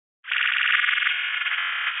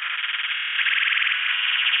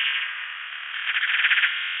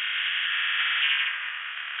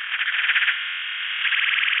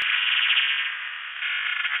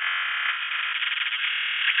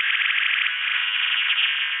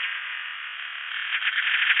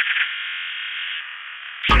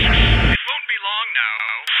be long now.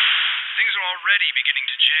 Things are already beginning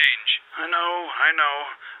to change. I know.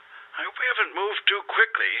 I hope we haven't moved too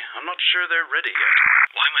quickly. I'm not sure they're ready yet.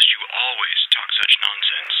 Why must you always talk such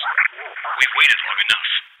nonsense? We waited long enough.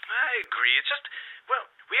 I agree. It's just, well,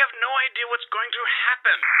 we have no idea what's going to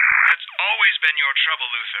happen. That's always been your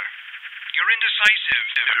trouble, Luther. You're indecisive.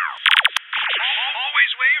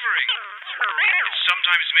 Always wavering. It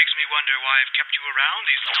sometimes makes me wonder why I've kept you around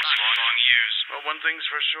these long years. Well, one thing's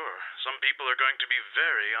for sure. Some people are going to be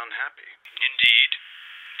very unhappy. Indeed.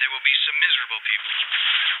 There will be some miserable people.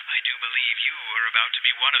 I do believe you are about to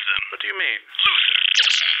be one of them. What do you mean?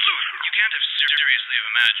 Luther, you can't have seriously have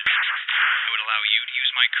imagined I would allow you to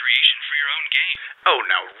use my creation for your own gain. Oh,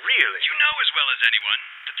 now really? You know as well as anyone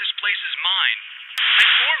that this place is mine. I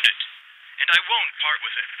formed it, and I won't part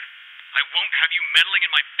with it. I won't have you meddling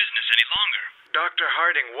in my business any longer. Dr.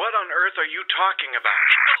 Harding, what on earth are you talking about?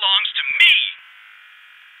 It belongs to me.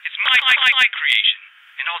 It's my creation,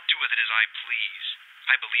 and I'll do with it as I please.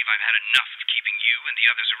 I believe I've had enough of keeping you and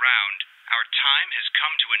the others around. Our time has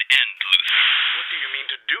come to an end, Luther. What do you mean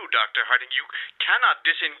to do, Dr. Harding? You cannot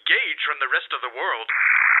disengage from the rest of the world.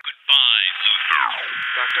 Goodbye, Luther.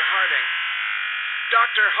 Dr. Harding.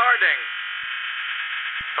 Dr. Harding!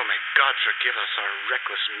 Oh, may God forgive us our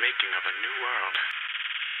reckless making of a new world.